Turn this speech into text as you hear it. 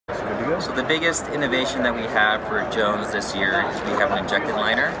So the biggest innovation that we have for Jones this year is we have an injected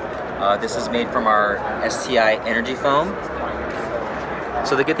liner. This is made from our STI energy foam.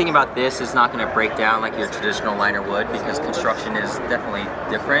 So the good thing about this is not going to break down like your traditional liner would, because construction is definitely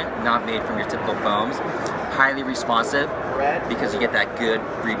different, not made from your typical foams. Highly responsive because you get that good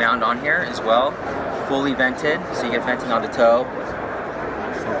rebound on here as well. Fully vented, so you get venting on the toe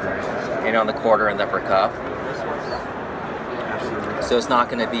and on the quarter and the upper cuff. So it's not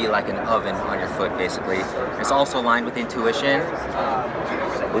going to be like an oven on your foot, basically. It's also lined with Intuition,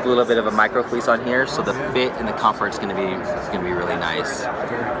 with a little bit of a micro fleece on here, so the fit and the comfort is going to be really nice.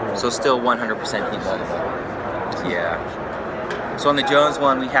 So still 100% heat moldable. Yeah. So on the Jones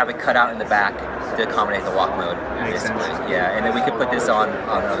one, we have it cut out in the back to accommodate the walk mode, basically. Yeah, and then we could put this on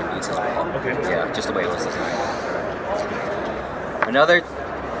other boots as well. Okay. Yeah, just the way it was designed. Another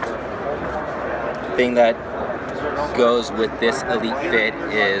thing that goes with this Elite fit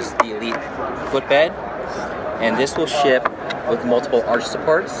is the Elite footbed, and this will ship with multiple arch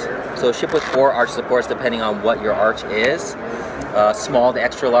supports. So it'll ship with 4 arch supports depending on what your arch is. Small to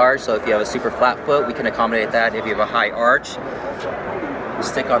extra large, so if you have a super flat foot, we can accommodate that. If you have a high arch,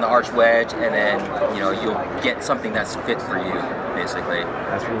 stick on the arch wedge, and then you'll get something that's fit for you, basically.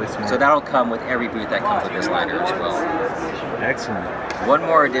 That's really smart. So that'll come with every boot that comes with this liner as well. Excellent. One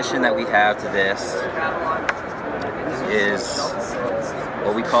more addition that we have to this is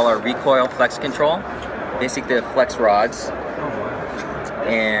what we call our recoil flex control. Basically the flex rods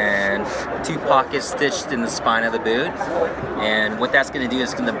and 2 pockets stitched in the spine of the boot, and what that's going to do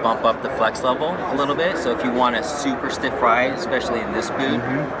is going to bump up the flex level a little bit. So if you want a super stiff ride, especially in this boot,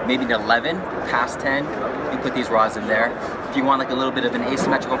 maybe an 11 past 10, you put these rods in there. If you want like a little bit of an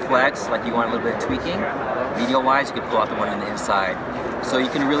asymmetrical flex, like you want a little bit of tweaking medial wise, you can pull out the one on the inside. So you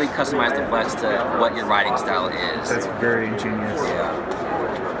can really customize the flex to what your riding style is. That's very ingenious.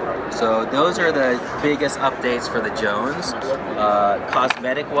 Yeah. So those are the biggest updates for the Jones.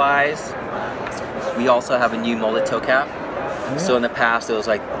 Cosmetic-wise, we also have a new molded toe cap. So in the past it was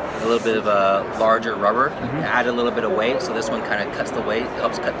like a little bit of a larger rubber, add a little bit of weight, so this one kind of cuts the weight,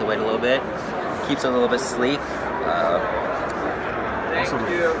 helps cut the weight a little bit, keeps it a little bit sleek.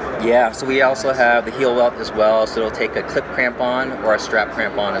 Yeah, so we also have the heel welt as well, so it'll take a clip crampon or a strap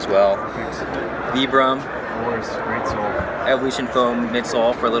crampon as well. Vibram. Of course, great sole. Evolution foam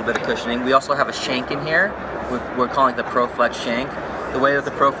midsole for a little bit of cushioning. We also have a shank in here. We're calling it the ProFlex shank. The way that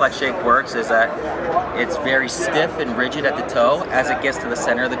the ProFlex shank works is that it's very stiff and rigid at the toe. As it gets to the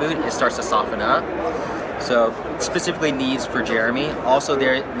center of the boot, it starts to soften up. So specifically needs for Jeremy. Also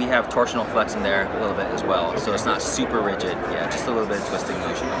there we have torsional flex in there a little bit as well. So it's not super rigid. Yeah, just a little bit of twisting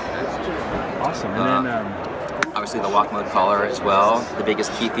motion. Awesome. And then obviously the walk mode collar as well. The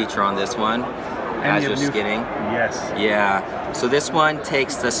biggest key feature on this one, as you're skidding. Yes. Yeah. So this one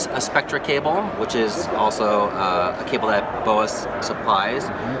takes a Spectra cable, which is also a cable that BOA supplies.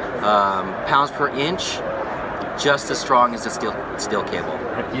 Pounds per inch, just as strong as the steel cable.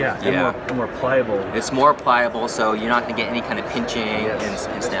 Yeah. And more pliable. It's more pliable, so you're not going to get any kind of pinching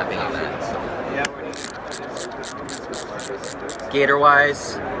and snapping on that.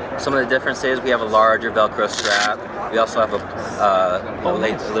 Gaiter-wise, some of the differences: we have a larger Velcro strap. We also have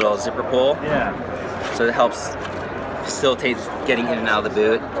a little zipper pull. Yeah. So it helps facilitate getting in and out of the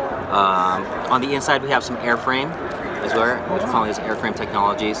boot. On the inside, we have some airframe as well, which we're calling this airframe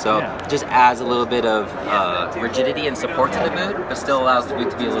technology. So it just adds a little bit of rigidity and support to the boot, but still allows the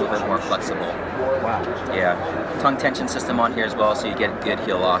boot to be a little bit more flexible. Wow. Yeah. Tongue tension system on here as well, so you get good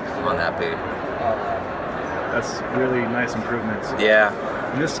heel lock on that boot. That's really nice improvements. Yeah.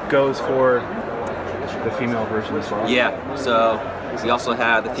 And this goes for the female version as well? Yeah. So we also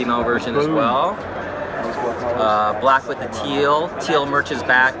have the female version as well. Black with the teal. Teal merges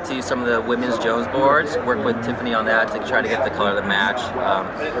back to some of the women's Jones boards. Work with Tiffany on that to try to get the color to match.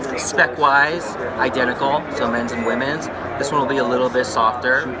 Spec-wise, identical, so men's and women's. This one will be a little bit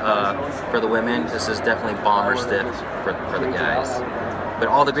softer for the women. This is definitely bomber stiff for the guys. But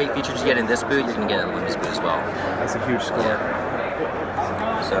all the great features you get in this boot, you're going to get in the women's boot as well. That's a huge score.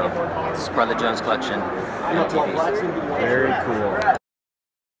 Yeah. So, this is part of the Jones collection. Very cool.